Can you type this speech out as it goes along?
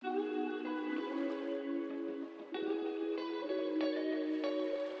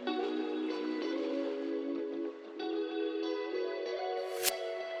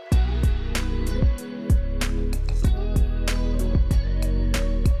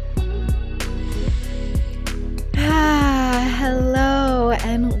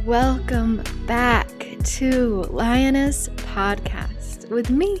Welcome back to Lioness Podcast with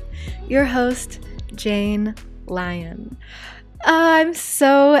me, your host, Jane Lyon. I'm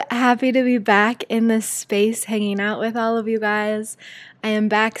so happy to be back in this space hanging out with all of you guys. I am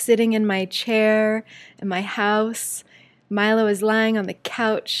back sitting in my chair in my house. Milo is lying on the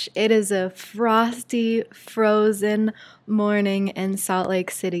couch. It is a frosty, frozen morning in Salt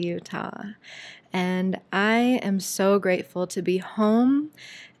Lake City, Utah. And I am so grateful to be home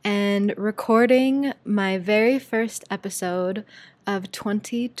and recording my very first episode of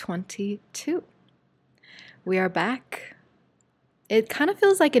 2022. We are back. It kind of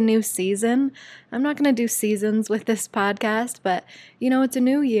feels like a new season. I'm not going to do seasons with this podcast, but it's a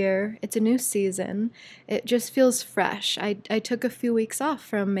new year. It's a new season. It just feels fresh. I took a few weeks off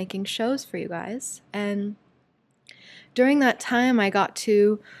from making shows for you guys. And during that time, I got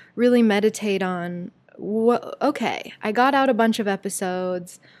to really meditate on, I got out a bunch of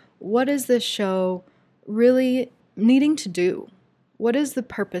episodes. What is this show really needing to do? What is the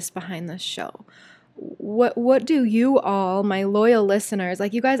purpose behind this show? What do you all, my loyal listeners,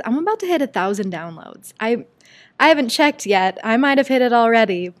 like you guys, I'm about to hit 1,000 downloads. I haven't checked yet. I might have hit it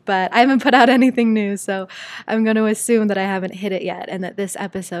already, but I haven't put out anything new, so I'm going to assume that I haven't hit it yet and that this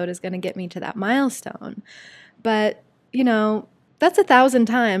episode is going to get me to that milestone. But, that's 1,000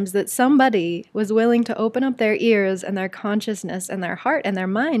 times that somebody was willing to open up their ears and their consciousness and their heart and their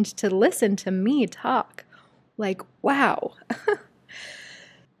mind to listen to me talk. Like, wow.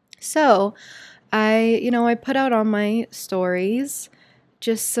 So I put out on my stories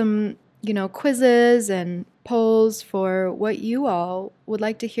just some, quizzes and polls for what you all would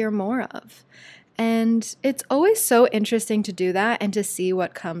like to hear more of. And it's always so interesting to do that and to see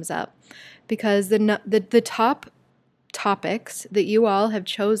what comes up, because the top topics that you all have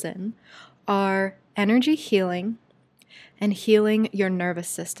chosen are energy healing and healing your nervous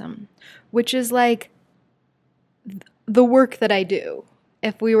system, which is like the work that I do.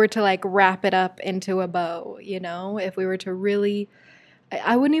 If we were to wrap it up into a bow, if we were to really,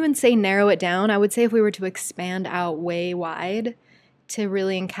 I wouldn't even say narrow it down. I would say if we were to expand out way wide to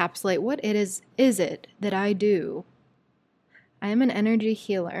really encapsulate what it is it that I do. I am an energy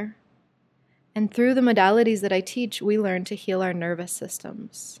healer. And through the modalities that I teach, we learn to heal our nervous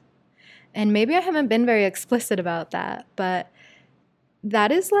systems. And maybe I haven't been very explicit about that, but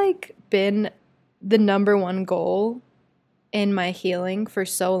that has been the number one goal in my healing for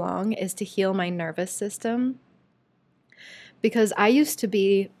so long, is to heal my nervous system. Because I used to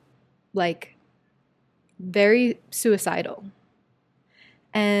be very suicidal.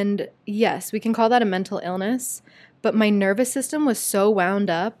 And yes, we can call that a mental illness, but my nervous system was so wound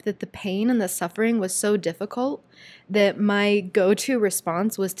up that the pain and the suffering was so difficult that my go-to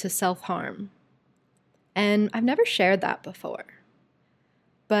response was to self-harm. And I've never shared that before.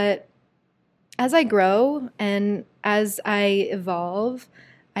 But as I grow and as I evolve,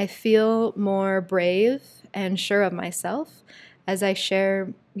 I feel more brave and sure of myself as I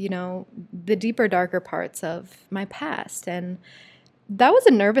share, the deeper, darker parts of my past. And that was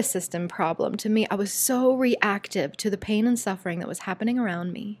a nervous system problem to me. I was so reactive to the pain and suffering that was happening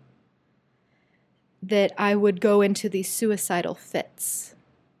around me that I would go into these suicidal fits.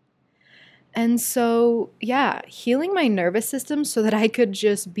 And so, healing my nervous system so that I could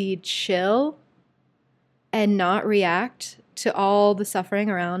just be chill and not react to all the suffering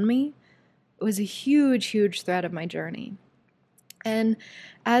around me was a huge, huge thread of my journey. And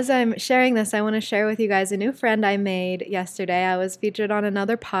as I'm sharing this, I want to share with you guys a new friend I made yesterday. I was featured on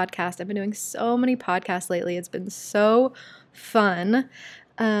another podcast. I've been doing so many podcasts lately. It's been so fun.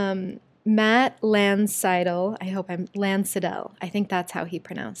 Matt Landsiedel, Landsiedel. I think that's how he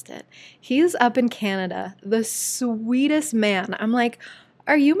pronounced it. He's up in Canada, the sweetest man. I'm like,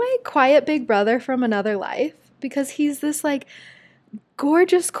 are you my quiet big brother from another life? Because he's this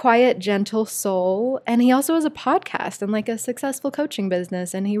gorgeous, quiet, gentle soul. And he also has a podcast and a successful coaching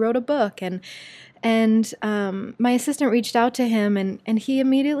business. And he wrote a book. And my assistant reached out to him and he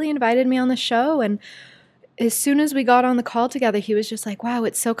immediately invited me on the show. And as soon as we got on the call together, he was just like, wow,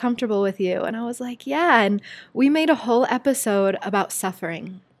 it's so comfortable with you. And I was like, yeah. And we made a whole episode about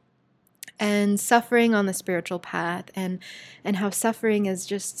suffering. And suffering on the spiritual path, and how suffering is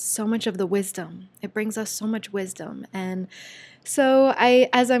just so much of the wisdom. It brings us so much wisdom. And so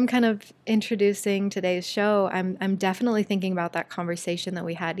as I'm kind of introducing today's show, I'm definitely thinking about that conversation that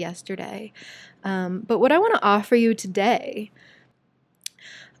we had yesterday. But what I want to offer you today,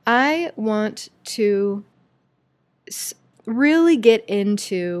 I want to really get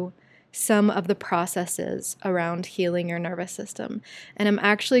into some of the processes around healing your nervous system. And I'm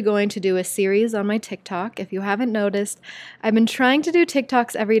actually going to do a series on my TikTok. If you haven't noticed, I've been trying to do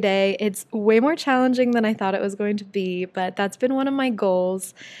TikToks every day. It's way more challenging than I thought it was going to be, but that's been one of my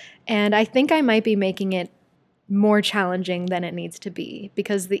goals. And I think I might be making it more challenging than it needs to be,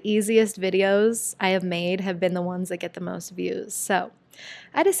 because the easiest videos I have made have been the ones that get the most views. So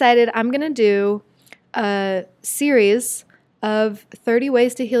I decided I'm going to do a series of 30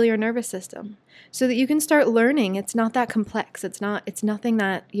 ways to heal your nervous system so that you can start learning. It's not that complex. It's nothing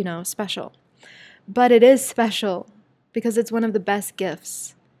that, special. But it is special because it's one of the best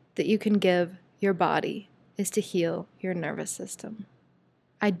gifts that you can give your body, is to heal your nervous system.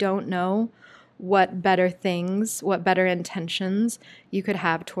 I don't know what better intentions you could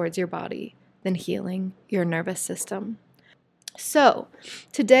have towards your body than healing your nervous system. So,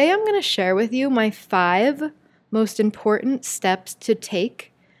 today I'm going to share with you my 5 most important steps to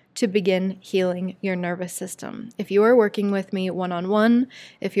take to begin healing your nervous system. If you are working with me one-on-one,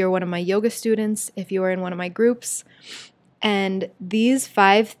 if you're one of my yoga students, if you are in one of my groups, and these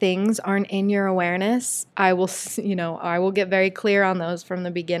 5 things aren't in your awareness, I will get very clear on those from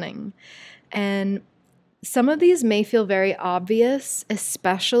the beginning. And some of these may feel very obvious,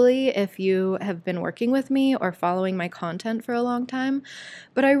 especially if you have been working with me or following my content for a long time,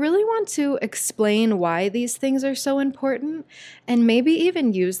 but I really want to explain why these things are so important, and maybe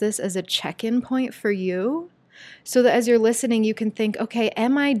even use this as a check-in point for you, so that as you're listening, you can think, okay,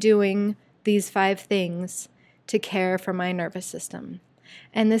 am I doing these 5 things to care for my nervous system?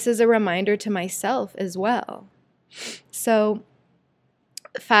 And this is a reminder to myself as well. So,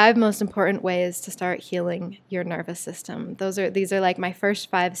 5 most important ways to start healing your nervous system. These are like my first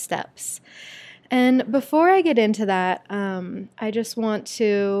 5 steps. And before I get into that, I just want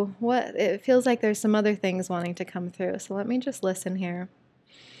to, it feels like there's some other things wanting to come through. So let me just listen here.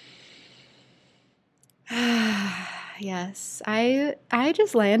 Yes, I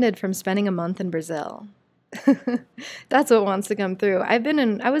just landed from spending a month in Brazil. That's what wants to come through.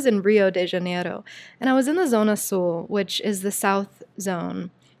 I was in Rio de Janeiro, and I was in the Zona Sul, which is the south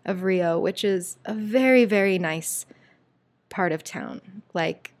zone of Rio, which is a very, very nice part of town.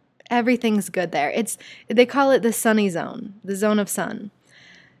 Like, everything's good there. They call it the sunny zone, the zone of sun.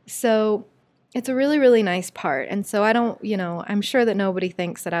 So it's a really, really nice part. And so I'm sure that nobody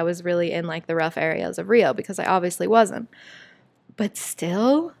thinks that I was really in like the rough areas of Rio, because I obviously wasn't. But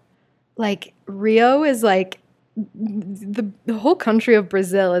still, like, Rio is like, the whole country of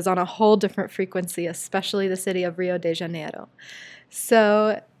Brazil is on a whole different frequency, especially the city of Rio de Janeiro.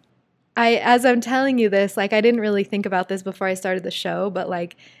 So as I'm telling you this, like, I didn't really think about this before I started the show, but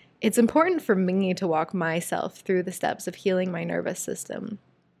like, it's important for me to walk myself through the steps of healing my nervous system,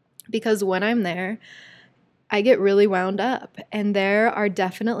 because when I'm there, I get really wound up, and there are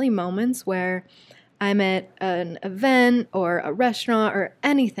definitely moments where I'm at an event or a restaurant or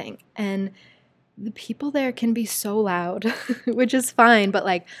anything, and the people there can be so loud, which is fine, but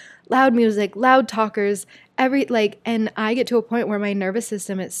like, loud music, loud talkers, and I get to a point where my nervous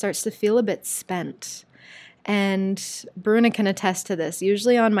system, it starts to feel a bit spent. And Bruna can attest to this.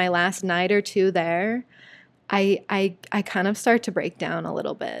 Usually on my last night or 2 there, I kind of start to break down a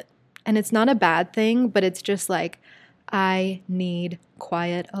little bit. And it's not a bad thing, but it's just like, I need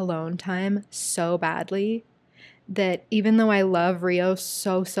quiet alone time so badly, that even though I love Rio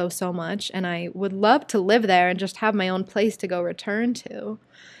so, so, so much, and I would love to live there and just have my own place to go return to,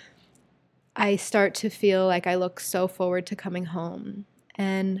 I start to feel like I look so forward to coming home.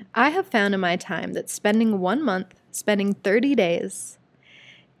 And I have found in my time that spending 1 month, spending 30 days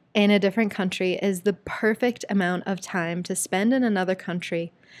in a different country is the perfect amount of time to spend in another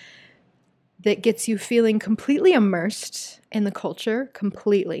country that gets you feeling completely immersed in the culture,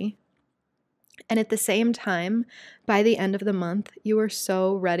 completely. And at the same time, by the end of the month, you are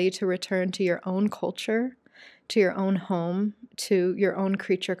so ready to return to your own culture, to your own home, to your own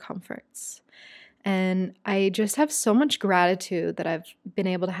creature comforts. And I just have so much gratitude that I've been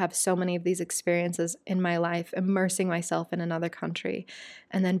able to have so many of these experiences in my life, immersing myself in another country,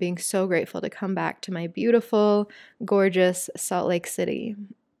 and then being so grateful to come back to my beautiful, gorgeous Salt Lake City.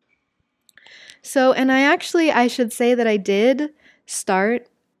 So, and I should say that I did start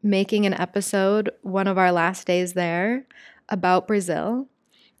making an episode one of our last days there about Brazil.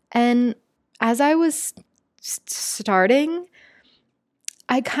 And as I was starting,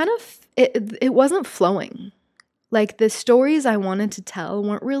 it wasn't flowing. Like, the stories I wanted to tell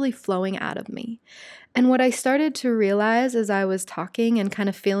weren't really flowing out of me. And what I started to realize as I was talking and kind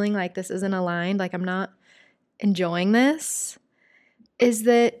of feeling like this isn't aligned, like I'm not enjoying this, is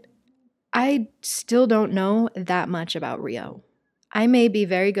that I still don't know that much about Rio. I may be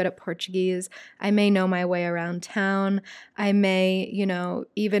very good at Portuguese. I may know my way around town. I may,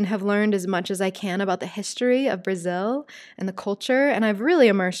 even have learned as much as I can about the history of Brazil and the culture, and I've really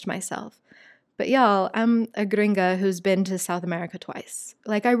immersed myself. But y'all, I'm a gringa who's been to South America twice.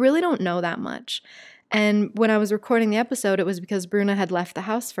 Like, I really don't know that much. And when I was recording the episode, it was because Bruna had left the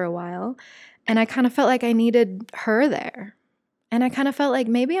house for a while, and I kind of felt like I needed her there. And I kind of felt like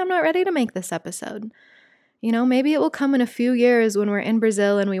maybe I'm not ready to make this episode. Maybe it will come in a few years when we're in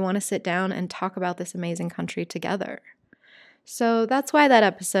Brazil and we want to sit down and talk about this amazing country together. So that's why that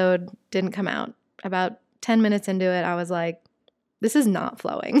episode didn't come out. About 10 minutes into it, I was like, this is not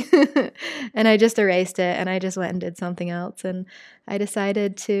flowing. And I just erased it and I just went and did something else. And I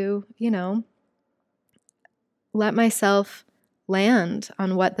decided to, let myself land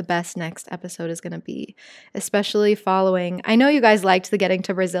on what the best next episode is going to be, especially following. I know you guys liked the getting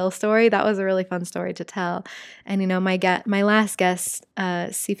to Brazil story. That was a really fun story to tell. And my last guest,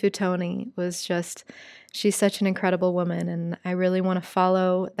 Sifu Tony, she's such an incredible woman, and I really want to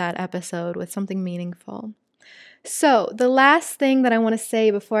follow that episode with something meaningful. So the last thing that I want to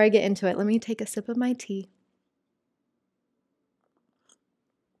say before I get into it, let me take a sip of my tea.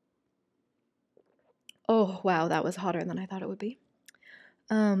 Oh, wow, that was hotter than I thought it would be.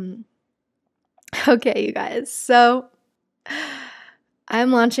 Okay, you guys. So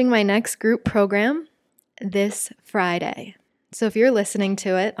I'm launching my next group program this Friday. So if you're listening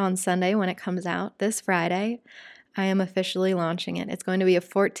to it on Sunday when it comes out, this Friday, I am officially launching it. It's going to be a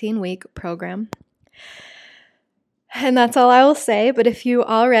 14-week program. And that's all I will say. But if you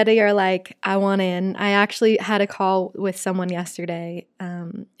already are like, I want in, I actually had a call with someone yesterday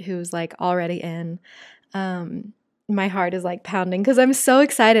who's like already in. My heart is like pounding because I'm so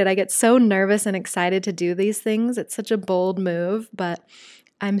excited. I get so nervous and excited to do these things. It's such a bold move, but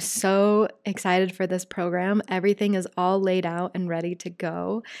I'm so excited for this program. Everything is all laid out and ready to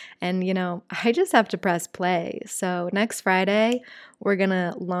go. And, I just have to press play. So next Friday, we're going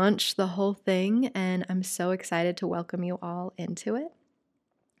to launch the whole thing, and I'm so excited to welcome you all into it.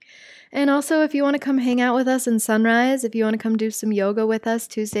 And also, if you want to come hang out with us in Sunrise, if you want to come do some yoga with us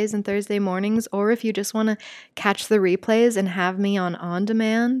Tuesdays and Thursday mornings, or if you just want to catch the replays and have me on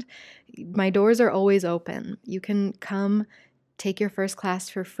demand, my doors are always open. You can come take your first class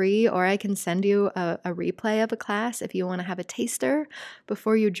for free, or I can send you a replay of a class if you want to have a taster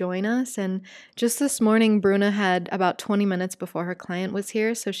before you join us. And just this morning, Bruna had about 20 minutes before her client was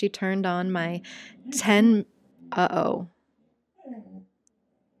here, so she turned on my 10...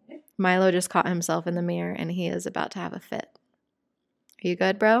 Milo just caught himself in the mirror and he is about to have a fit. Are you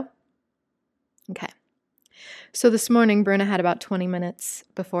good, bro? Okay. So this morning, Bruna had about 20 minutes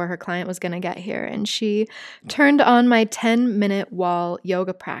before her client was going to get here, and she turned on my 10-minute wall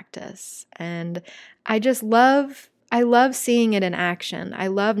yoga practice. And I love seeing it in action. I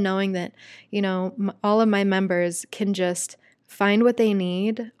love knowing that, all of my members can just find what they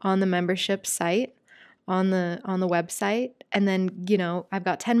need on the membership site, on the website, and then, I've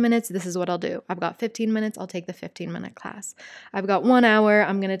got 10 minutes, this is what I'll do. I've got 15 minutes, I'll take the 15-minute class. I've got 1 hour,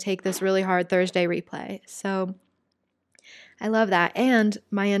 I'm going to take this really hard Thursday replay. So I love that. And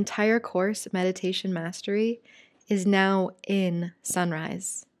my entire course, Meditation Mastery, is now in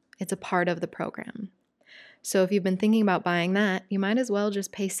Sunrise. It's a part of the program. So if you've been thinking about buying that, you might as well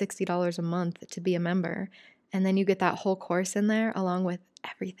just pay $60 a month to be a member. And then you get that whole course in there along with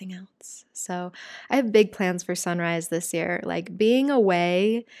everything else. So I have big plans for Sunrise this year, like being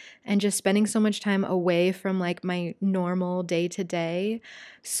away and just spending so much time away from like my normal day to day.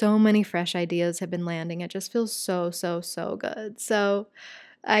 So many fresh ideas have been landing. It just feels so, so, so good. So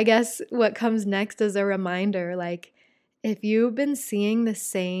I guess what comes next is a reminder, like if you've been seeing the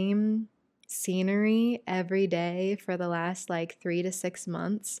same scenery every day for the last like 3 to 6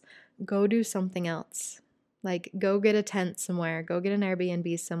 months, go do something else. Like, go get a tent somewhere, go get an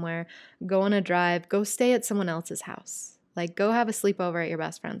Airbnb somewhere, go on a drive, go stay at someone else's house. Like, go have a sleepover at your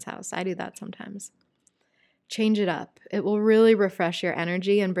best friend's house. I do that sometimes. Change it up. It will really refresh your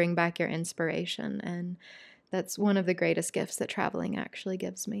energy and bring back your inspiration. And that's one of the greatest gifts that traveling actually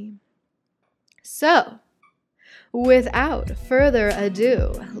gives me. So, without further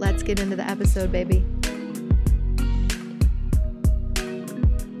ado, let's get into the episode, baby.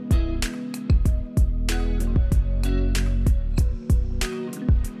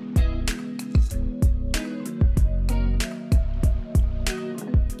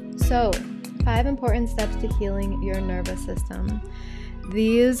 So, 5 important steps to healing your nervous system.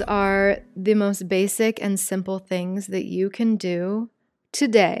 These are the most basic and simple things that you can do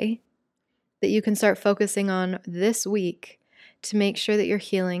today, that you can start focusing on this week to make sure that you're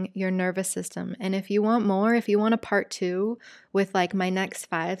healing your nervous system. And if you want more, if you want a part 2 with like my next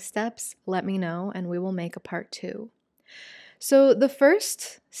 5 steps, let me know and we will make a part 2. So the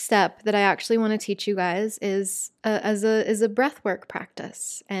first step that I actually want to teach you guys is a breathwork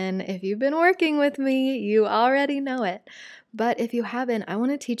practice. And if you've been working with me, you already know it. But if you haven't, I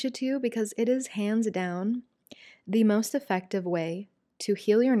want to teach it to you because it is hands down the most effective way to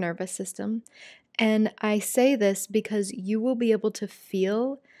heal your nervous system. And I say this because you will be able to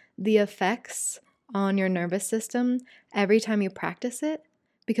feel the effects on your nervous system every time you practice it,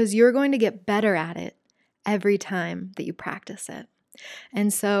 because you're going to get better at it every time that you practice it.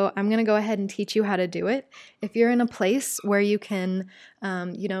 And so I'm going to go ahead and teach you how to do it. If you're in a place where you can,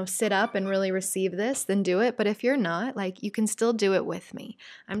 sit up and really receive this, then do it. But if you're not, like, you can still do it with me.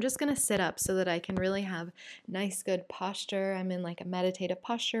 I'm just going to sit up so that I can really have nice, good posture. I'm in like a meditative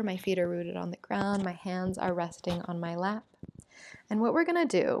posture. My feet are rooted on the ground. My hands are resting on my lap. And what we're going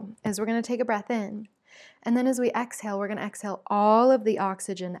to do is we're going to take a breath in. And then as we exhale, we're going to exhale all of the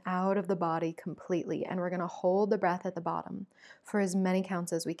oxygen out of the body completely. And we're going to hold the breath at the bottom for as many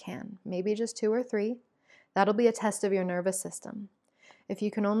counts as we can. Maybe just 2 or 3. That'll be a test of your nervous system. If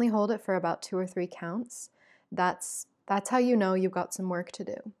you can only hold it for about 2 or 3 counts, that's how you know you've got some work to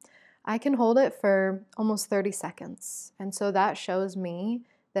do. I can hold it for almost 30 seconds. And so that shows me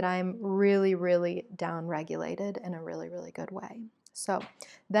that I'm really, really down-regulated in a really, really good way. So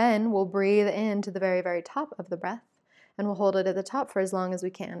then we'll breathe into the very, very top of the breath and we'll hold it at the top for as long as we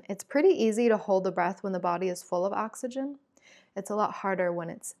can. It's pretty easy to hold the breath when the body is full of oxygen. It's a lot harder when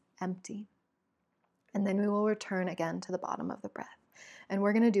it's empty. And then we will return again to the bottom of the breath. And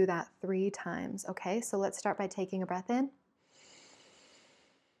we're going to do that 3 times, okay? So let's start by taking a breath in.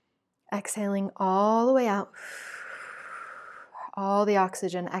 Exhaling all the way out. All the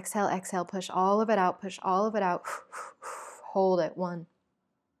oxygen. Exhale, exhale, push all of it out, push all of it out. Hold it. 1,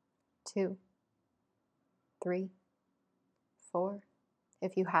 2, 3, 4.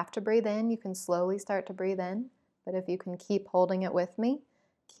 If you have to breathe in, you can slowly start to breathe in. But if you can keep holding it with me,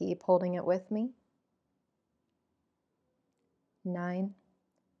 keep holding it with me. 9,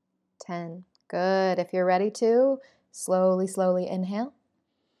 10. Good. If you're ready to, slowly, slowly inhale.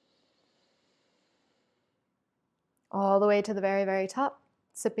 All the way to the very, very top.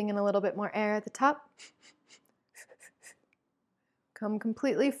 Sipping in a little bit more air at the top. Come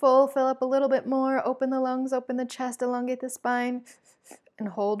completely full, fill up a little bit more, open the lungs, open the chest, elongate the spine, and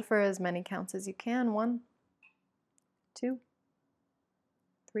hold for as many counts as you can. 1, 2,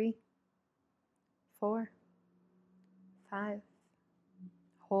 3, 4, 5.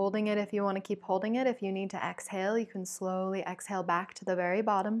 Holding it if you want to keep holding it. If you need to exhale, you can slowly exhale back to the very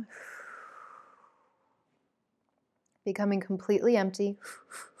bottom. Becoming completely empty.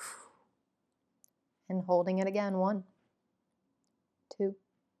 And holding it again. 1, 2,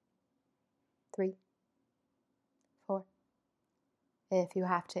 3, 4. If you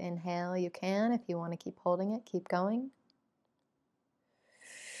have to inhale, you can. If you want to keep holding it, keep going.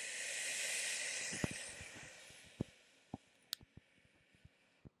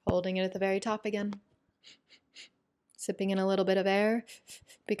 Holding it at the very top again. Sipping in a little bit of air,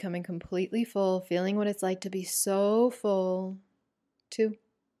 becoming completely full, feeling what it's like to be so full. 2,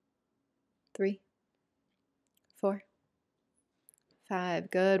 3, 4, 5.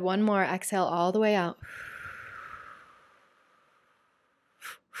 Good. One more. Exhale all the way out.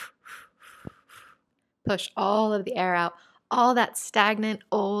 Push all of the air out. All that stagnant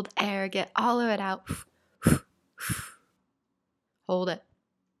old air, get all of it out. Hold it.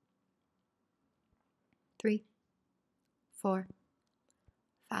 3, 4,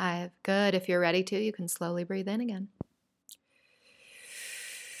 5. Good. If you're ready to, you can slowly breathe in again.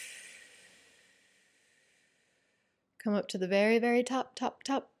 Come up to the very, very top.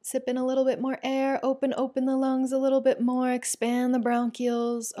 Sip in a little bit more air. Open the lungs a little bit more. Expand the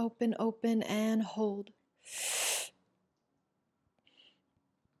bronchioles. Open, and hold.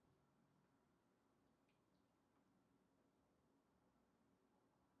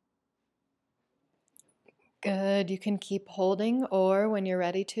 Good. You can keep holding, or when you're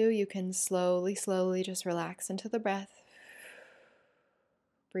ready to, you can slowly just relax into the breath.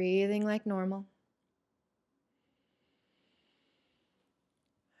 Breathing like normal.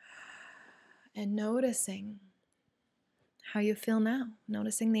 And noticing how you feel now.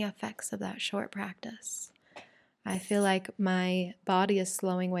 Noticing the effects of that short practice. I feel like my body is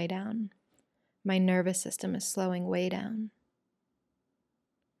slowing way down. My nervous system is slowing way down.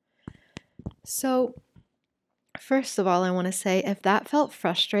 So, first of all, I want to say, if that felt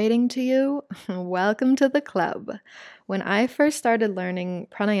frustrating to you, welcome to the club. When I first started learning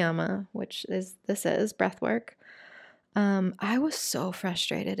pranayama, which is breath work, I was so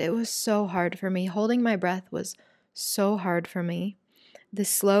frustrated. It was so hard for me. Holding my breath was so hard for me. The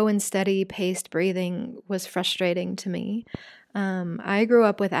slow and steady paced breathing was frustrating to me. I grew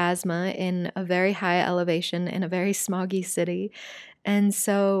up with asthma in a very high elevation in a very smoggy city. And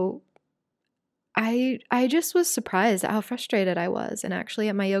so I just was surprised at how frustrated I was. And actually,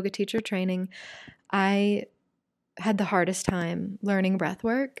 at my yoga teacher training, I had the hardest time learning breath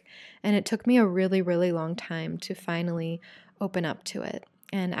work. And it took me a really, really long time to finally open up to it.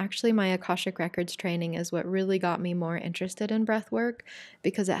 And actually, my Akashic Records training is what really got me more interested in breath work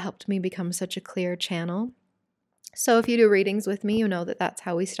because it helped me become such a clear channel. So if you do readings with me, you know that that's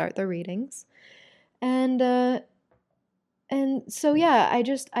how we start the readings. And so yeah,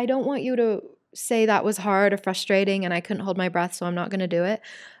 I don't want you to say that was hard or frustrating and I couldn't hold my breath, so I'm not going to do it.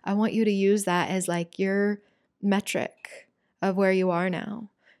 I want you to use that as like your metric of where you are now.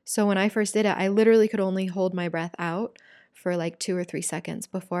 So when I first did it, I literally could only hold my breath out for like 2 or 3 seconds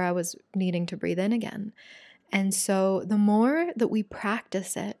before I was needing to breathe in again. And so the more that we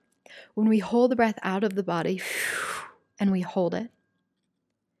practice it, when we hold the breath out of the body and we hold it,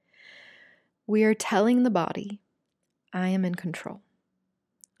 we are telling the body, I am in control.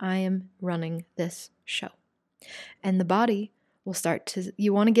 I am running this show. And the body will start to,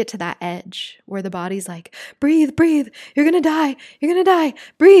 you want to get to that edge where the body's like, breathe, breathe, you're going to die,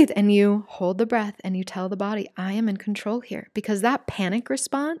 breathe. And you hold the breath and you tell the body, I am in control here. Because that panic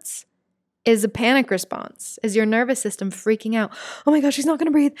response is a panic response, is your nervous system freaking out. Oh my gosh, she's not going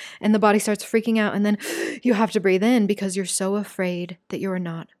to breathe. And the body starts freaking out. And then you have to breathe in because you're so afraid that you're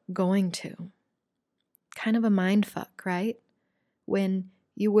not going to. Kind of a mind fuck, right? When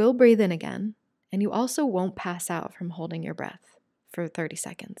you will breathe in again, and you also won't pass out from holding your breath for 30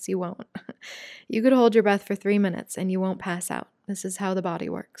 seconds. You won't. You could hold your breath for 3 minutes and you won't pass out. This is how the body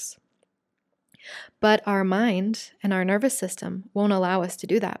works. But our mind and our nervous system won't allow us to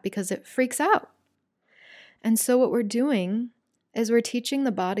do that because it freaks out. And so what we're doing is we're teaching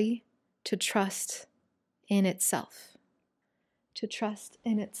the body to trust in itself,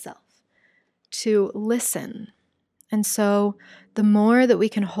 to listen. And so the more that we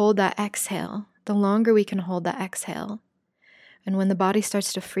can hold that exhale, the longer we can hold that exhale. And when the body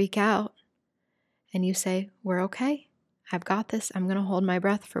starts to freak out and you say, we're okay, I've got this, I'm going to hold my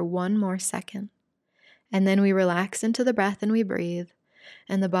breath for 1 more second. And then we relax into the breath and we breathe.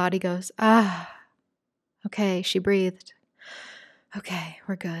 And the body goes, okay, she breathed. Okay,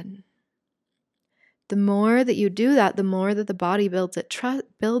 we're good. The more that you do that, the more that the body builds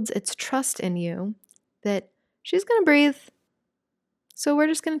its trust in you that she's going to breathe. So we're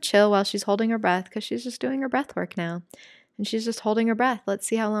just going to chill while she's holding her breath because she's just doing her breath work now. And she's just holding her breath. Let's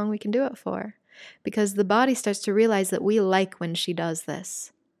see how long we can do it for. Because the body starts to realize that we like when she does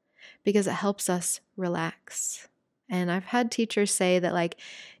this because it helps us relax. And I've had teachers say that like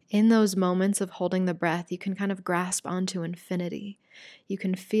in those moments of holding the breath, you can kind of grasp onto infinity. You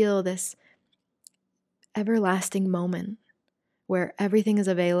can feel this everlasting moment where everything is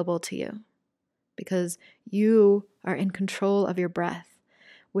available to you because you are in control of your breath,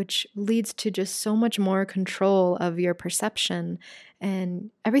 which leads to just so much more control of your perception and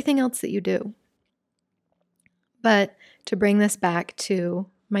everything else that you do. But to bring this back to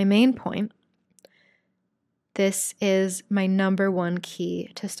my main point, this is my number one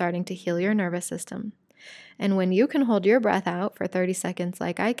key to starting to heal your nervous system. And when you can hold your breath out for 30 seconds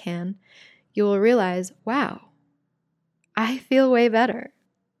like I can, you will realize, wow, I feel way better.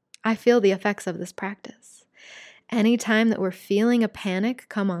 I feel the effects of this practice. Anytime that we're feeling a panic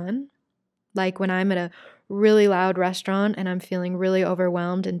come on, like when I'm at a really loud restaurant and I'm feeling really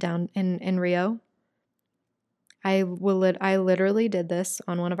overwhelmed and down in Rio, I literally did this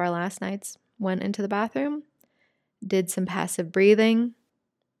on one of our last nights. Went into the bathroom, did some passive breathing,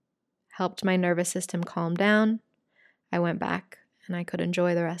 helped my nervous system calm down. I went back and I could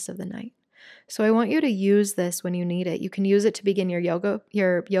enjoy the rest of the night. So I want you to use this when you need it. You can use it to begin your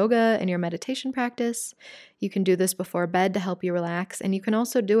yoga and your meditation practice. You can do this before bed to help you relax. And you can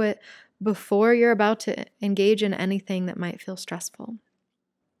also do it before you're about to engage in anything that might feel stressful.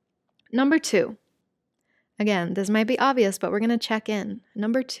 Number 2. Again, this might be obvious, but we're going to check in.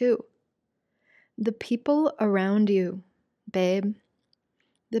 Number 2. The people around you, babe.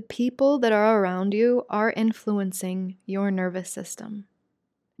 The people that are around you are influencing your nervous system.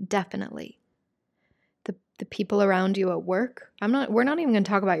 Definitely. The people around you at work. We're not even going to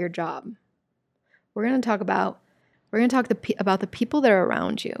talk about your job. We're going to talk about the people that are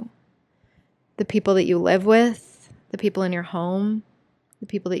around you. The people that you live with, the people in your home, the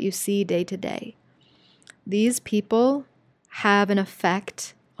people that you see day to day. These people have an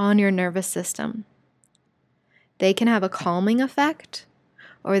effect on your nervous system. They can have a calming effect,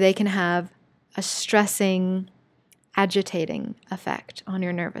 or they can have a stressing, agitating effect on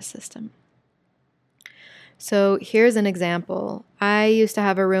your nervous system. So here's an example. I used to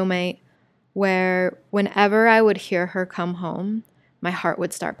have a roommate where whenever I would hear her come home, my heart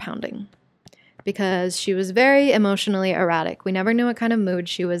would start pounding because she was very emotionally erratic. We never knew what kind of mood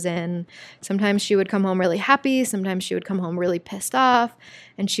she was in. Sometimes she would come home really happy, sometimes she would come home really pissed off,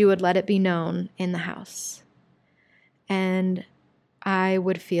 and she would let it be known in the house. And I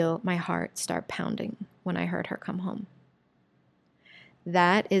would feel my heart start pounding when I heard her come home.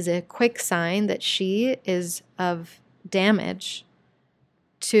 That is a quick sign that she is of damage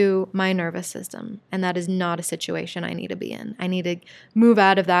to my nervous system, and that is not a situation I need to be in. I need to move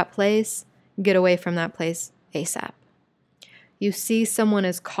out of that place, get away from that place ASAP. You see someone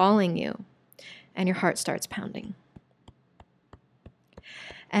is calling you, and your heart starts pounding.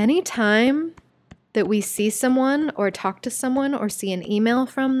 Anytime that we see someone or talk to someone or see an email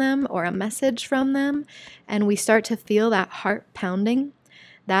from them or a message from them, and we start to feel that heart pounding,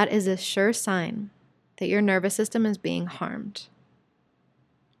 that is a sure sign that your nervous system is being harmed.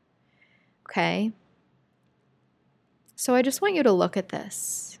 Okay? So I just want you to look at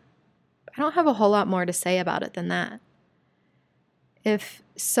this. I don't have a whole lot more to say about it than that. If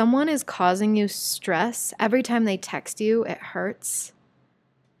someone is causing you stress every time they text you, it hurts.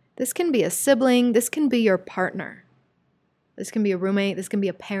 This can be a sibling. This can be your partner. This can be a roommate. This can be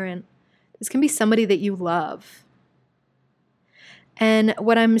a parent. This can be somebody that you love. And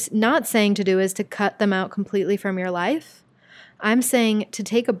what I'm not saying to do is to cut them out completely from your life. I'm saying to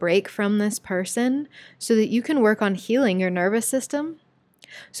take a break from this person so that you can work on healing your nervous system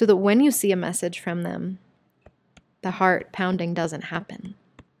so that when you see a message from them, the heart pounding doesn't happen.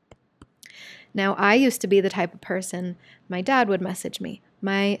 Now, I used to be the type of person, my dad would message me,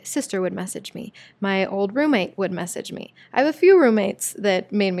 my sister would message me, my old roommate would message me. I have a few roommates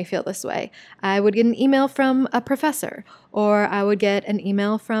that made me feel this way. I would get an email from a professor, or I would get an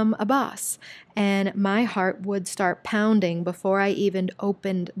email from a boss, and my heart would start pounding before I even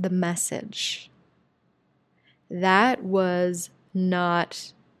opened the message. That was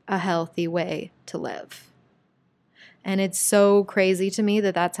not a healthy way to live. And it's so crazy to me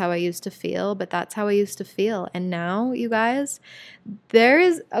that that's how I used to feel, but that's how I used to feel. And now, you guys, there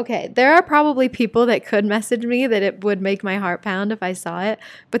are probably people that could message me that it would make my heart pound if I saw it,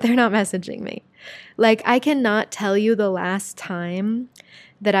 but they're not messaging me. Like, I cannot tell you the last time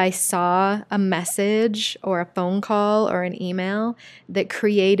that I saw a message or a phone call or an email that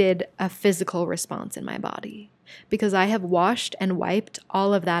created a physical response in my body, because I have washed and wiped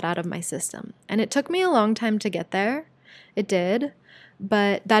all of that out of my system. And it took me a long time to get there. It did,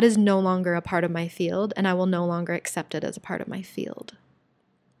 but that is no longer a part of my field, and I will no longer accept it as a part of my field.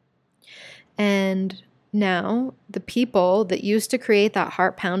 And now, the people that used to create that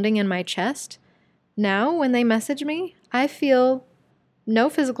heart pounding in my chest, now when they message me, I feel no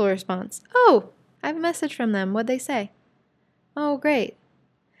physical response. Oh, I have a message from them. What'd they say? Oh, great.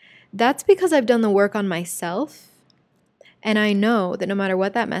 That's because I've done the work on myself, and I know that no matter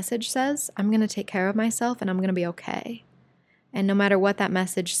what that message says, I'm going to take care of myself and I'm going to be okay. And no matter what that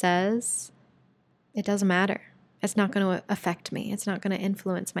message says, it doesn't matter. It's not going to affect me. It's not going to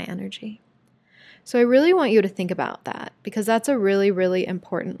influence my energy. So I really want you to think about that, because that's a really, really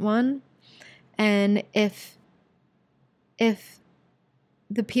important one. And if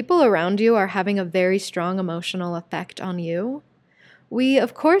the people around you are having a very strong emotional effect on you, we,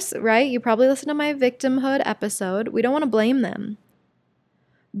 of course, right? You probably listened to my victimhood episode. We don't want to blame them,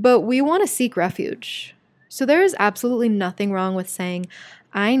 but we want to seek refuge. So there is absolutely nothing wrong with saying,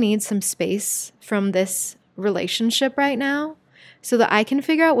 I need some space from this relationship right now so that I can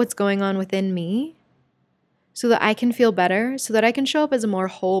figure out what's going on within me, so that I can feel better, so that I can show up as a more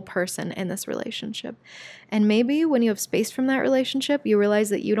whole person in this relationship. And maybe when you have space from that relationship, you realize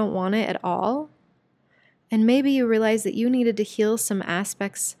that you don't want it at all. And maybe you realize that you needed to heal some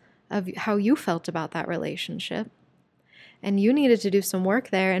aspects of how you felt about that relationship. And you needed to do some work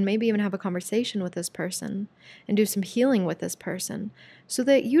there, and maybe even have a conversation with this person and do some healing with this person so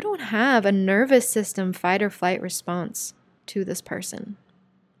that you don't have a nervous system fight or flight response to this person.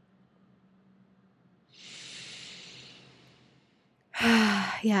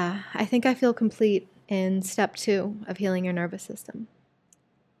 Yeah, I think I feel complete in step 2 of healing your nervous system.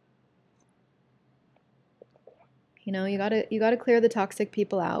 You know, you gotta clear the toxic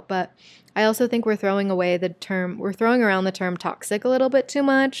people out, but I also think we're throwing around the term toxic a little bit too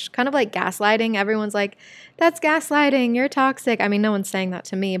much, kind of like gaslighting. Everyone's like, that's gaslighting, you're toxic. I mean, no one's saying that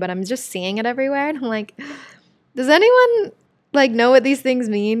to me, but I'm just seeing it everywhere, and I'm like, does anyone like know what these things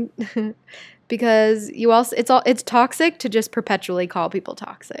mean? because it's toxic to just perpetually call people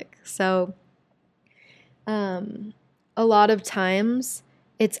toxic. So a lot of times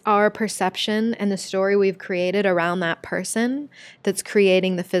it's our perception and the story we've created around that person that's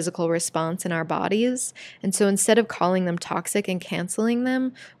creating the physical response in our bodies. And so instead of calling them toxic and canceling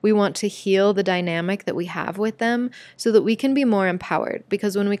them, we want to heal the dynamic that we have with them so that we can be more empowered.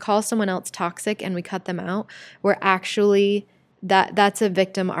 Because when we call someone else toxic and we cut them out, we're actually that's a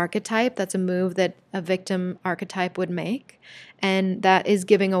victim archetype. That's a move that a victim archetype would make. And that is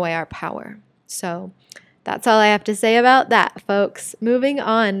giving away our power. So that's all I have to say about that, folks. Moving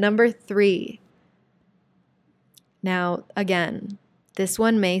on, number 3. Now, again, this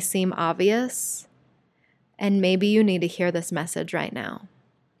one may seem obvious, and maybe you need to hear this message right now.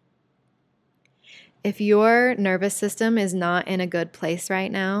 If your nervous system is not in a good place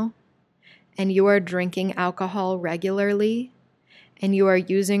right now, and you are drinking alcohol regularly, and you are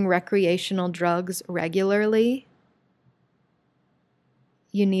using recreational drugs regularly,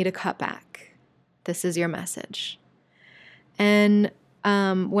 you need to cut back. This is your message. And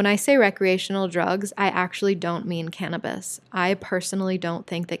when I say recreational drugs, I actually don't mean cannabis. I personally don't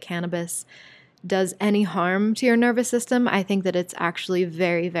think that cannabis does any harm to your nervous system. I think that it's actually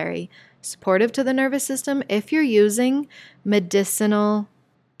very, very supportive to the nervous system if you're using medicinal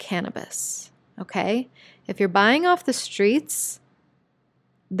cannabis, okay? If you're buying off the streets,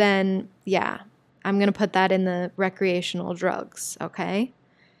 then yeah, I'm going to put that in the recreational drugs, okay?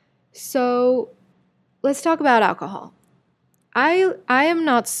 So let's talk about alcohol. I am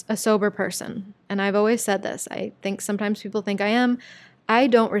not a sober person, and I've always said this. I think sometimes people think I am. I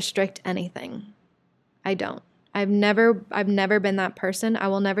don't restrict anything. I don't. I've never been that person. I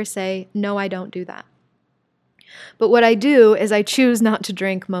will never say, no, I don't do that. But what I do is I choose not to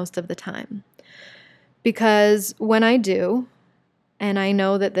drink most of the time. Because when I do, and I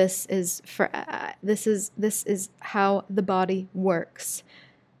know that this is how the body works.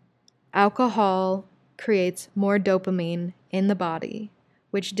 Alcohol creates more dopamine in the body,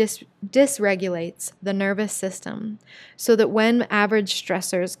 which dysregulates the nervous system, so that when average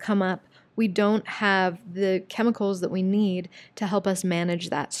stressors come up, we don't have the chemicals that we need to help us manage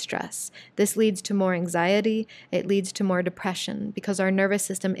that stress. This leads to more anxiety. It leads to more depression because our nervous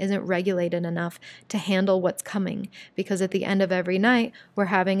system isn't regulated enough to handle what's coming. Because at the end of every night, we're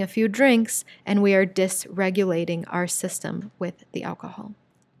having a few drinks and we are dysregulating our system with the alcohol.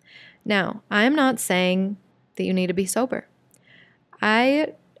 Now, I'm not saying that you need to be sober.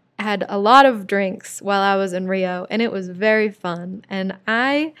 I had a lot of drinks while I was in Rio, and it was very fun. And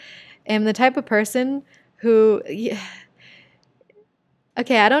I am the type of person who,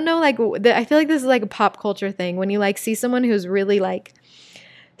 okay, I don't know, I feel like this is like a pop culture thing. When you like see someone who's really like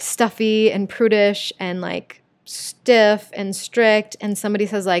stuffy and prudish and like stiff and strict, and somebody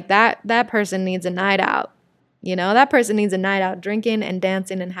says like that person needs a night out. You know, that person needs a night out drinking and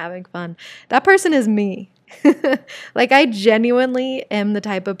dancing and having fun. That person is me. Like, I genuinely am the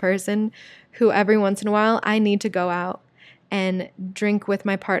type of person who every once in a while I need to go out and drink with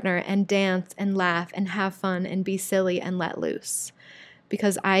my partner and dance and laugh and have fun and be silly and let loose,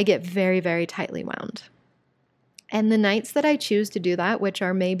 because I get very, very tightly wound. And the nights that I choose to do that, which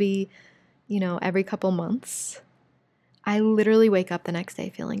are maybe, every couple months, I literally wake up the next day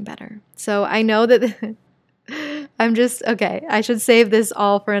feeling better. So I know that okay, I should save this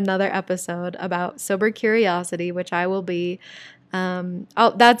all for another episode about sober curiosity, which I will be,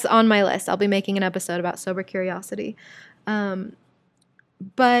 that's on my list. I'll be making an episode about sober curiosity.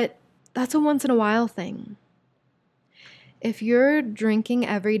 But that's a once in a while thing. If you're drinking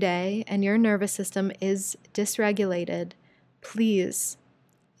every day and your nervous system is dysregulated, please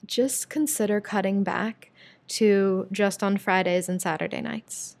just consider cutting back to just on Fridays and Saturday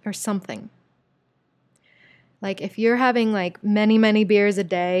nights or something. Like, if you're having like many, many beers a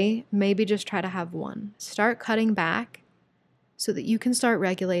day, maybe just try to have one. Start cutting back so that you can start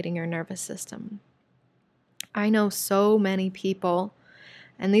regulating your nervous system. I know so many people,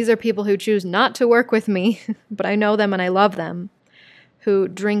 and these are people who choose not to work with me, but I know them and I love them, who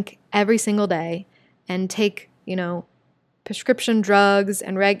drink every single day and take, prescription drugs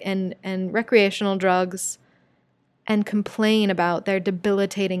and recreational drugs, and complain about their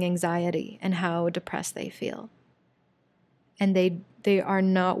debilitating anxiety and how depressed they feel. And they are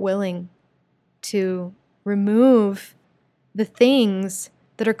not willing to remove the things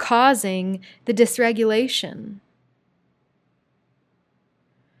that are causing the dysregulation.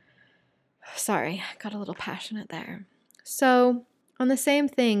 Sorry, got a little passionate there. So on the same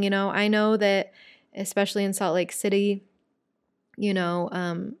thing, I know that especially in Salt Lake City,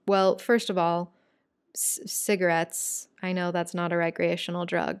 well, first of all, cigarettes, I know that's not a recreational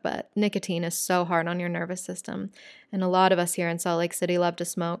drug, but nicotine is so hard on your nervous system. And a lot of us here in Salt Lake City love to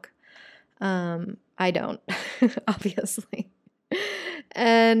smoke. I don't, obviously.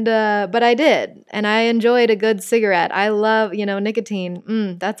 And, but I did, and I enjoyed a good cigarette. I love,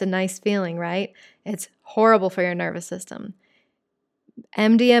 nicotine. That's a nice feeling, right? It's horrible for your nervous system.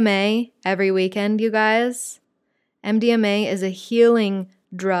 MDMA every weekend, you guys. MDMA is a healing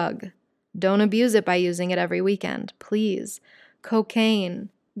drug. Don't abuse it by using it every weekend, please. Cocaine,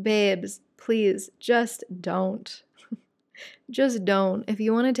 babes, please, just don't. Just don't. If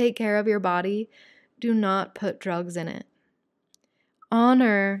you want to take care of your body, do not put drugs in it.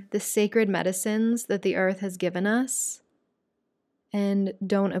 Honor the sacred medicines that the earth has given us and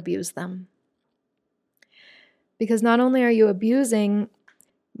don't abuse them. Because not only are you abusing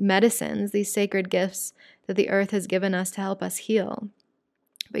medicines, these sacred gifts that the earth has given us to help us heal,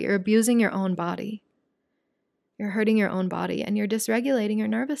 but you're abusing your own body. You're hurting your own body and you're dysregulating your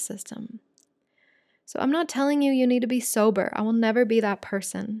nervous system. So I'm not telling you need to be sober. I will never be that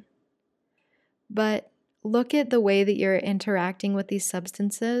person. But look at the way that you're interacting with these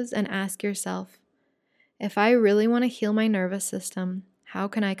substances and ask yourself, if I really want to heal my nervous system, how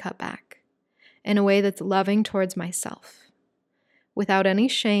can I cut back in a way that's loving towards myself? Without any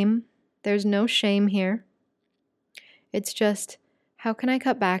shame. There's no shame here. It's just, how can I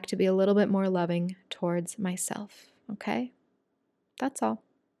cut back to be a little bit more loving towards myself? Okay? That's all.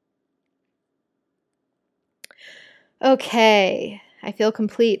 Okay, I feel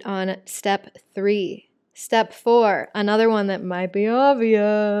complete on step 3. Step 4, another one that might be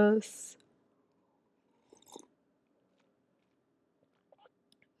obvious.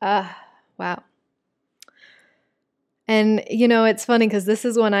 Wow. And, it's funny because this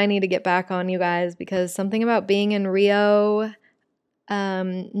is one I need to get back on, you guys, because something about being in Rio,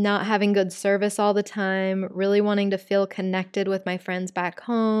 not having good service all the time, really wanting to feel connected with my friends back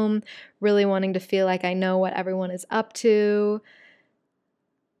home, really wanting to feel like I know what everyone is up to,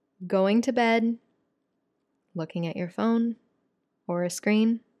 going to bed, looking at your phone or a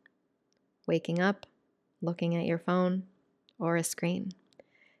screen, waking up, looking at your phone or a screen.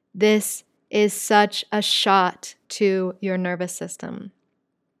 This is such a shot to your nervous system.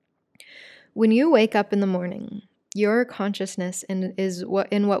 When you wake up in the morning, your consciousness is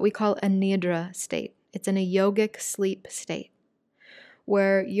in what we call a nidra state. It's in a yogic sleep state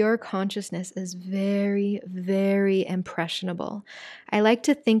where your consciousness is very, very impressionable. I like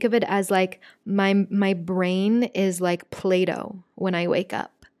to think of it as like my brain is like Play-Doh when I wake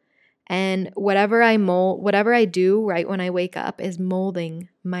up. And whatever I do right when I wake up is molding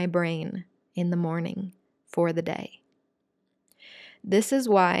my brain in the morning for the day. This is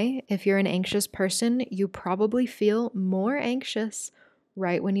why, if you're an anxious person, you probably feel more anxious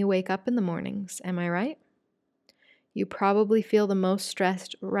right when you wake up in the mornings. Am I right? You probably feel the most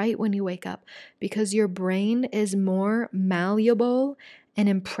stressed right when you wake up because your brain is more malleable and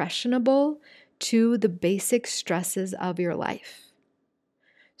impressionable to the basic stresses of your life.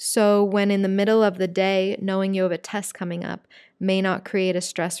 So when in the middle of the day, knowing you have a test coming up may not create a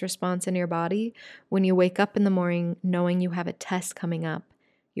stress response in your body, when you wake up in the morning knowing you have a test coming up,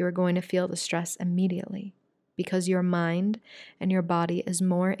 you are going to feel the stress immediately because your mind and your body is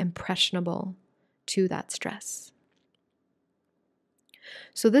more impressionable to that stress.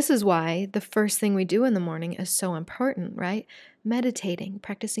 So this is why the first thing we do in the morning is so important, right? Meditating,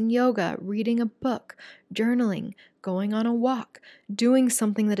 practicing yoga, reading a book, journaling, going on a walk, doing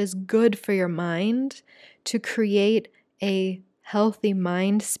something that is good for your mind to create a healthy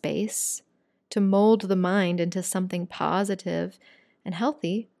mind space, to mold the mind into something positive and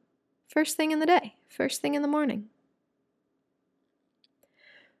healthy first thing in the day, first thing in the morning.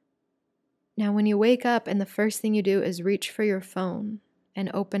 Now, when you wake up and the first thing you do is reach for your phone and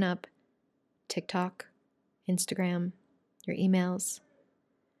open up TikTok, Instagram, your emails.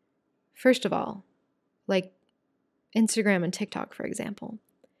 First of all, like Instagram and TikTok, for example,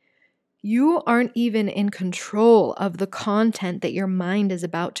 you aren't even in control of the content that your mind is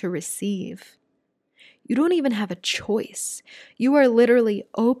about to receive. You don't even have a choice. You are literally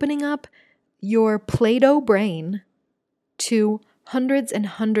opening up your Play-Doh brain to hundreds and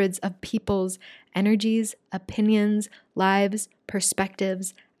hundreds of people's energies, opinions, lives,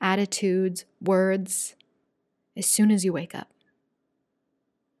 perspectives, attitudes, words, as soon as you wake up.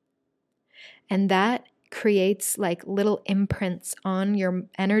 And that creates like little imprints on your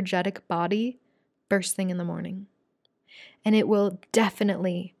energetic body first thing in the morning. And it will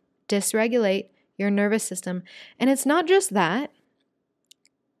definitely dysregulate your nervous system. And it's not just that.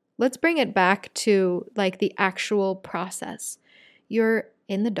 Let's bring it back to like the actual process. You're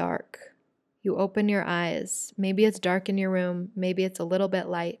in the dark. You open your eyes. Maybe it's dark in your room. Maybe it's a little bit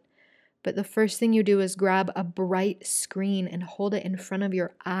light. But the first thing you do is grab a bright screen and hold it in front of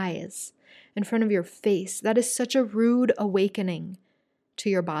your eyes, in front of your face. That is such a rude awakening to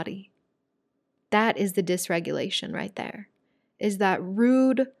your body. That is the dysregulation right there, is that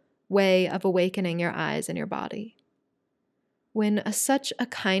rude way of awakening your eyes and your body. When such a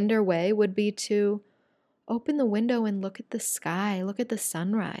kinder way would be to open the window and look at the sky, look at the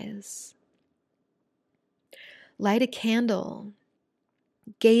sunrise. Light a candle,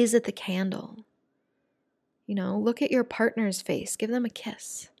 gaze at the candle. Look at your partner's face, give them a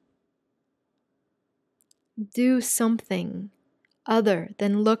kiss. Do something other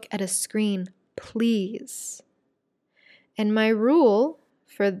than look at a screen, please. And my rule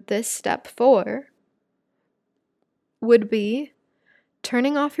for this step 4 would be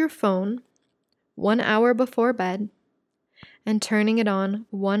turning off your phone 1 hour before bed and turning it on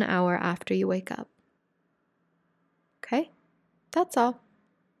 1 hour after you wake up. Okay? That's all.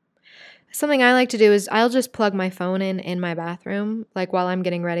 Something I like to do is I'll just plug my phone in my bathroom, like while I'm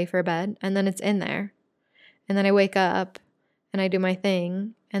getting ready for bed, and then it's in there. And then I wake up and I do my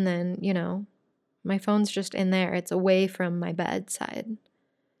thing, and then, my phone's just in there. It's away from my bedside.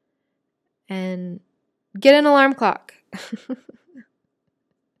 And get an alarm clock.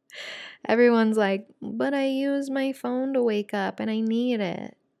 Everyone's like, but I use my phone to wake up and I need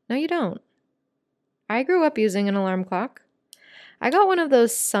it. No, you don't. I grew up using an alarm clock. I got one of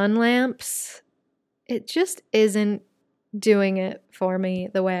those sun lamps. It just isn't doing it for me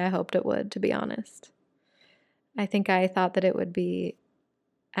the way I hoped it would, to be honest. I think I thought that it would be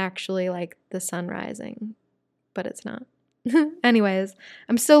actually like the sun rising, but it's not. Anyways,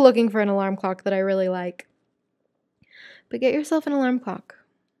 I'm still looking for an alarm clock that I really like. But get yourself an alarm clock.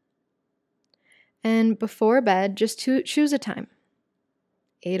 And before bed, just choose a time.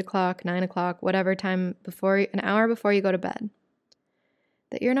 8 o'clock, 9 o'clock, whatever time an hour before you go to bed.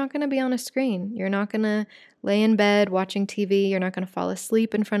 That you're not going to be on a screen. You're not going to lay in bed watching TV. You're not going to fall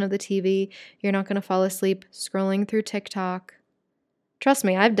asleep in front of the TV. You're not going to fall asleep scrolling through TikTok. Trust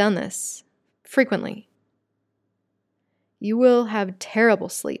me, I've done this frequently. You will have terrible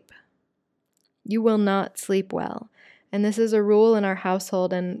sleep. You will not sleep well. And this is a rule in our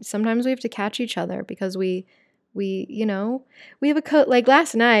household, and sometimes we have to catch each other because we have like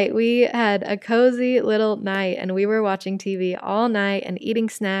last night, we had a cozy little night and we were watching TV all night and eating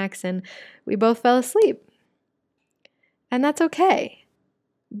snacks, and we both fell asleep. And that's okay.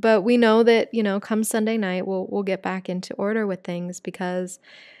 But we know that, come Sunday night, we'll get back into order with things because,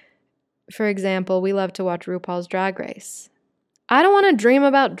 for example, we love to watch RuPaul's Drag Race. I don't want to dream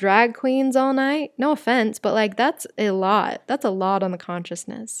about drag queens all night. No offense, but like that's a lot. That's a lot on the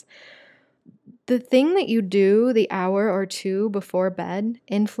consciousness. The thing that you do the hour or two before bed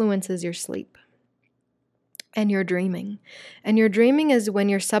influences your sleep and your dreaming. And your dreaming is when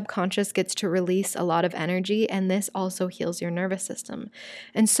your subconscious gets to release a lot of energy, and this also heals your nervous system.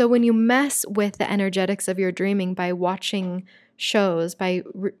 And so when you mess with the energetics of your dreaming by watching shows, by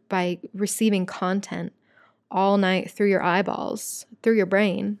receiving content all night through your eyeballs, through your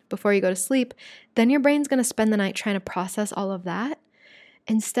brain before you go to sleep, then your brain's going to spend the night trying to process all of that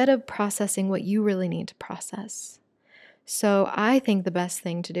instead of processing what you really need to process. So I think the best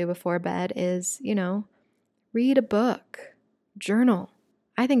thing to do before bed is, read a book, journal.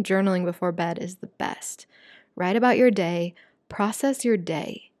 I think journaling before bed is the best. Write about your day, process your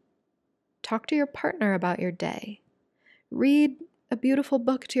day. Talk to your partner about your day. Read a beautiful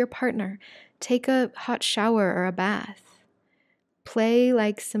book to your partner. Take a hot shower or a bath. Play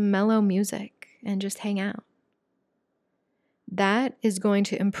like some mellow music and just hang out. That is going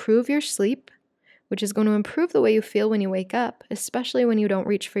to improve your sleep, which is going to improve the way you feel when you wake up, especially when you don't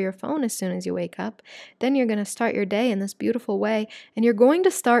reach for your phone as soon as you wake up. Then you're going to start your day in this beautiful way, and you're going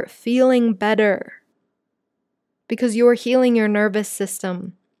to start feeling better because you are healing your nervous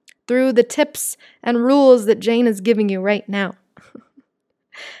system through the tips and rules that Jane is giving you right now.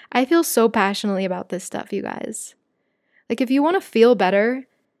 I feel so passionately about this stuff, you guys. Like, if you want to feel better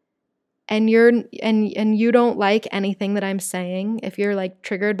and you don't like anything that I'm saying, if you're like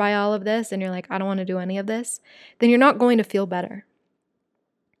triggered by all of this and you're like, I don't want to do any of this, then you're not going to feel better.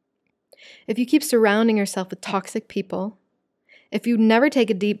 If you keep surrounding yourself with toxic people, if you never take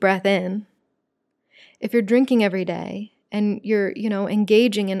a deep breath in, if you're drinking every day and you're,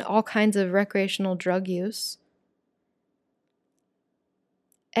 engaging in all kinds of recreational drug use,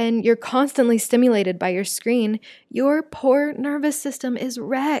 and you're constantly stimulated by your screen, your poor nervous system is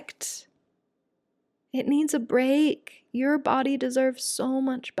wrecked. It needs a break. Your body deserves so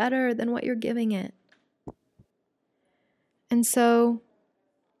much better than what you're giving it. And so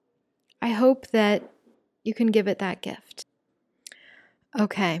I hope that you can give it that gift.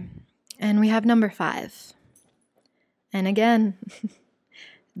 Okay, and we have number 5. And again,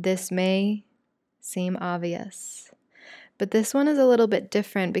 this may seem obvious, but this one is a little bit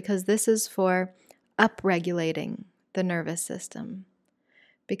different because this is for upregulating the nervous system.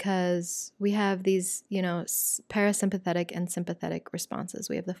 Because we have these, parasympathetic and sympathetic responses.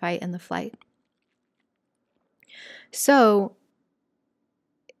 We have the fight and the flight. So,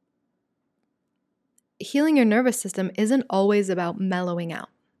 healing your nervous system isn't always about mellowing out.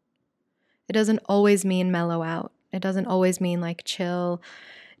 It doesn't always mean mellow out. It doesn't always mean like chill,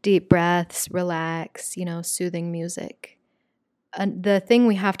 deep breaths, relax, soothing music. The thing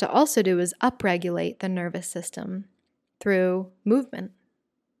we have to also do is upregulate the nervous system through movement.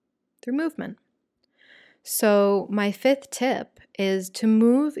 So my 5th tip is to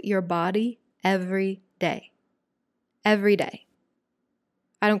move your body every day. Every day.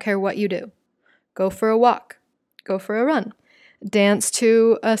 I don't care what you do. Go for a walk. Go for a run. Dance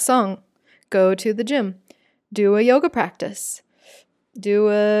to a song. Go to the gym. Do a yoga practice.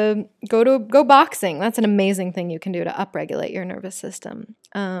 Go boxing. That's an amazing thing you can do to upregulate your nervous system.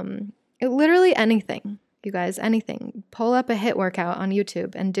 Literally anything. You guys, anything. Pull up a HIIT workout on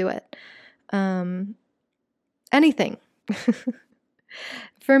YouTube and do it. Anything.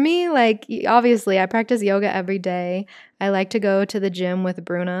 For me, obviously, I practice yoga every day. I like to go to the gym with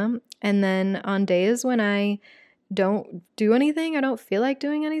Bruna. And then on days when I don't do anything, I don't feel like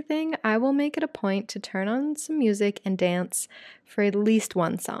doing anything, I will make it a point to turn on some music and dance for at least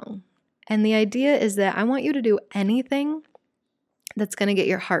one song. And the idea is that I want you to do anything that's going to get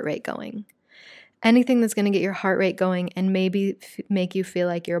your heart rate going. Anything that's going to get your heart rate going and maybe make you feel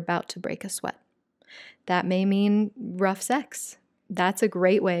like you're about to break a sweat. That may mean rough sex. That's a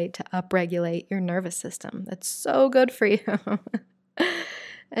great way to upregulate your nervous system. That's so good for you.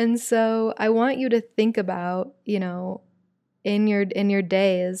 And so I want you to think about, in your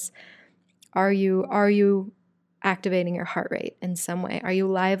days, are you activating your heart rate in some way? Are you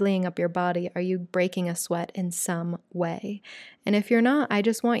liveling up your body? Are you breaking a sweat in some way? And if you're not, I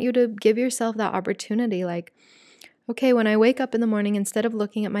just want you to give yourself that opportunity. Okay, when I wake up in the morning, instead of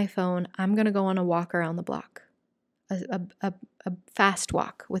looking at my phone, I'm going to go on a walk around the block, a fast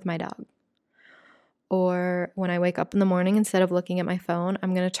walk with my dog. Or when I wake up in the morning, instead of looking at my phone,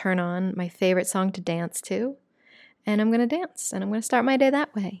 I'm going to turn on my favorite song to dance to, and I'm going to dance, and I'm going to start my day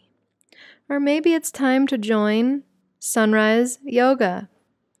that way. Or maybe it's time to join Sunrise Yoga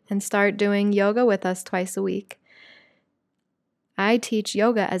and start doing yoga with us twice a week. I teach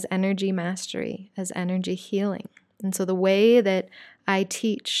yoga as energy mastery, as energy healing. And so the way that I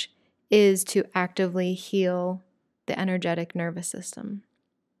teach is to actively heal the energetic nervous system.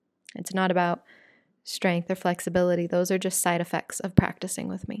 It's not about strength or flexibility. Those are just side effects of practicing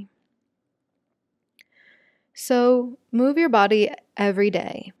with me. So move your body every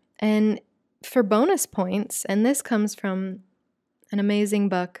day. And for bonus points, and this comes from an amazing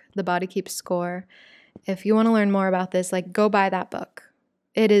book, The Body Keeps Score. If you want to learn more about this, go buy that book.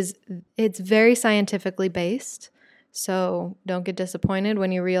 It's very scientifically based, so don't get disappointed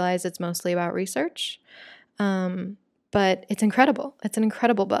when you realize it's mostly about research. But it's incredible. It's an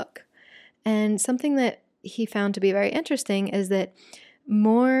incredible book. And something that he found to be very interesting is that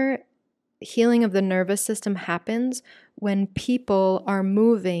more healing of the nervous system happens when people are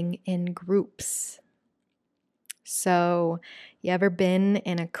moving in groups. So, you ever been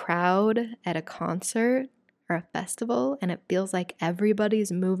in a crowd at a concert or a festival and it feels like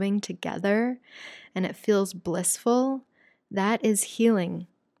everybody's moving together and it feels blissful? That is healing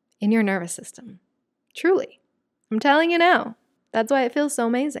in your nervous system. Truly. I'm telling you now. That's why it feels so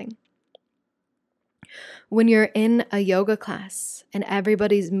amazing. When you're in a yoga class and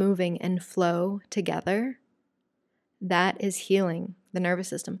everybody's moving in flow together, that is healing the nervous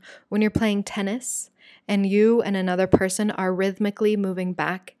system. When you're playing tennis and you and another person are rhythmically moving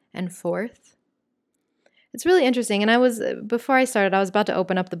back and forth, it's really interesting. And before I started, I was about to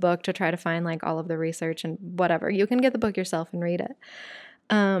open up the book to try to find all of the research and whatever. You can get the book yourself and read it.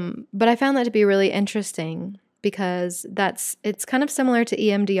 But I found that to be really interesting because it's kind of similar to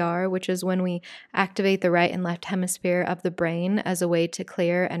EMDR, which is when we activate the right and left hemisphere of the brain as a way to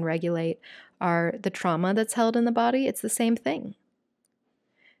clear and regulate the trauma that's held in the body. It's the same thing.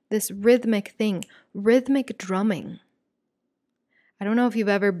 This rhythmic thing, rhythmic drumming. I don't know if you've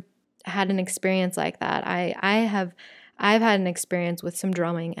ever had an experience like that. I've had an experience with some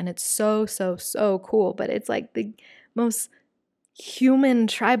drumming, and it's so, so, so cool, but it's the most human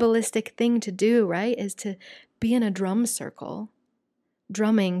tribalistic thing to do, right? Is to be in a drum circle,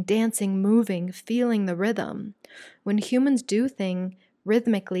 drumming, dancing, moving, feeling the rhythm. When humans do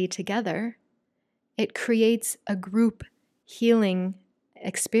rhythmically together, it creates a group healing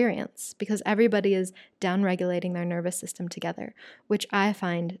experience because everybody is downregulating their nervous system together, which I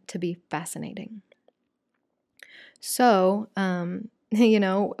find to be fascinating. So,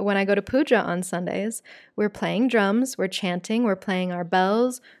 when I go to puja on Sundays, we're playing drums, we're chanting, we're playing our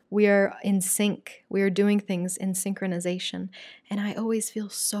bells, we are in sync, we are doing things in synchronization. And I always feel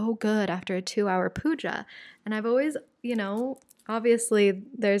so good after a 2-hour puja. And I've always, obviously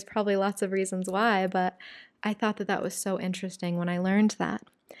there's probably lots of reasons why, but I thought that was so interesting when I learned that.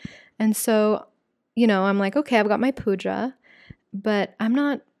 And so, I'm like, okay, I've got my puja, but I'm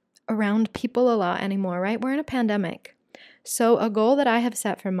not around people a lot anymore, right? We're in a pandemic. So a goal that I have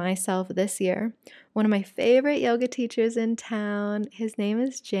set for myself this year, one of my favorite yoga teachers in town, his name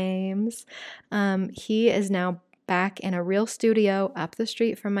is James. He is now back in a real studio up the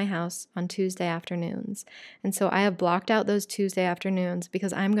street from my house on Tuesday afternoons. And so I have blocked out those Tuesday afternoons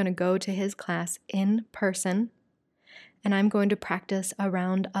because I'm going to go to his class in person and I'm going to practice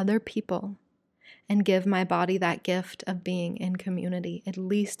around other people and give my body that gift of being in community at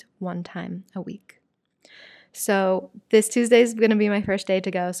least one time a week. So this Tuesday is going to be my first day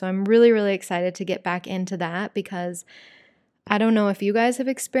to go. So I'm really, really excited to get back into that because I don't know if you guys have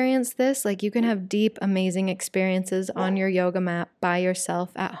experienced this. Like, you can have deep, amazing experiences on your yoga mat by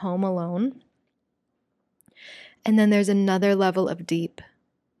yourself at home alone. And then there's another level of deep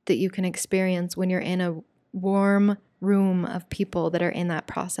that you can experience when you're in a warm room of people that are in that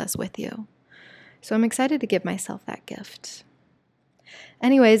process with you. So I'm excited to give myself that gift.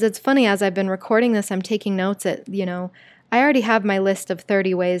 Anyways, it's funny, as I've been recording this, I'm taking notes I already have my list of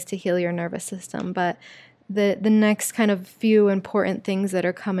 30 ways to heal your nervous system, but the next kind of few important things that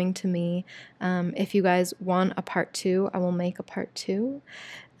are coming to me, if you guys want a part 2, I will make a part 2.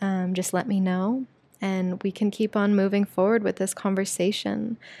 Just let me know, and we can keep on moving forward with this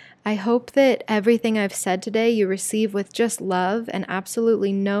conversation. I hope that everything I've said today you receive with just love and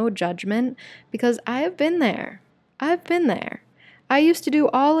absolutely no judgment, because I have been there. I've been there. I used to do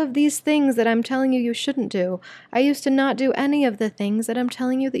all of these things that I'm telling you shouldn't do. I used to not do any of the things that I'm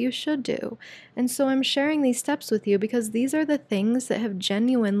telling you that you should do. And so I'm sharing these steps with you because these are the things that have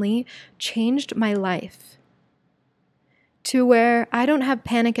genuinely changed my life to where I don't have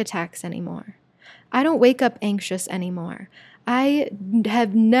panic attacks anymore. I don't wake up anxious anymore. I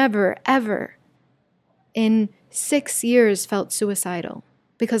have never, ever in 6 years felt suicidal,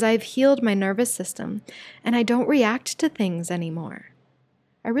 because I've healed my nervous system and I don't react to things anymore.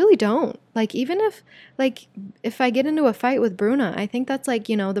 I really don't. Even if I get into a fight with Bruna, I think that's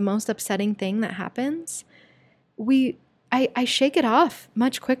the most upsetting thing that happens. I shake it off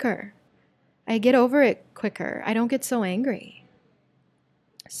much quicker. I get over it quicker. I don't get so angry.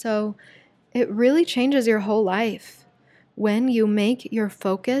 So it really changes your whole life when you make your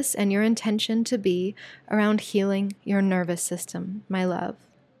focus and your intention to be around healing your nervous system, my love.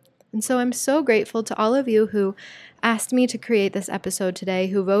 And so I'm so grateful to all of you who asked me to create this episode today,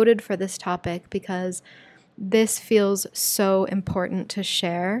 who voted for this topic, because this feels so important to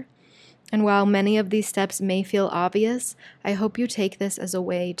share. And while many of these steps may feel obvious, I hope you take this as a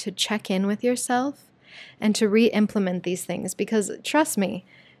way to check in with yourself and to re-implement these things, because trust me,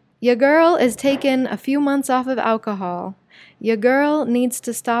 your girl is taking a few months off of alcohol. Your girl needs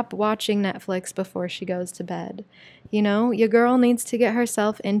to stop watching Netflix before she goes to bed. Your girl needs to get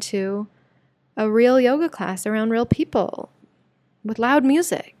herself into a real yoga class around real people with loud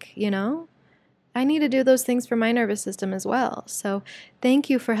music, I need to do those things for my nervous system as well. So thank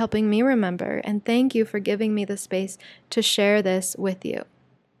you for helping me remember, and thank you for giving me the space to share this with you.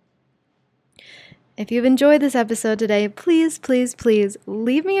 If you've enjoyed this episode today, please, please, please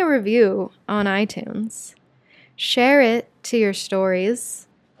leave me a review on iTunes. Share it to your stories.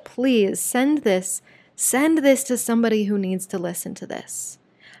 Please send this to somebody who needs to listen to this.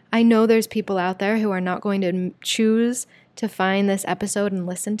 I know there's people out there who are not going to choose to find this episode and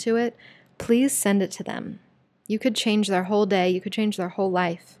listen to it. Please send it to them. You could change their whole day. You could change their whole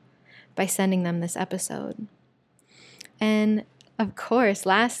life by sending them this episode. And of course,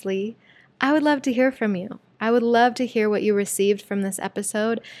 lastly, I would love to hear from you. I would love to hear what you received from this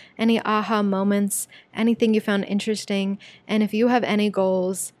episode, any aha moments, anything you found interesting, and if you have any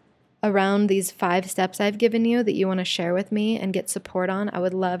goals around these 5 steps I've given you that you want to share with me and get support on, I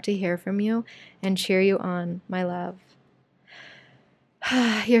would love to hear from you and cheer you on, my love.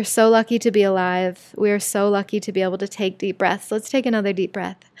 You're so lucky to be alive. We are so lucky to be able to take deep breaths. Let's take another deep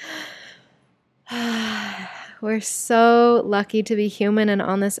breath. We're so lucky to be human and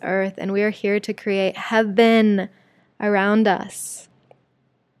on this earth, and we are here to create heaven around us.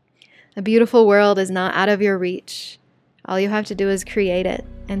 A beautiful world is not out of your reach. All you have to do is create it.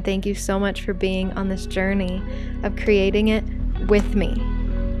 And thank you so much for being on this journey of creating it with me.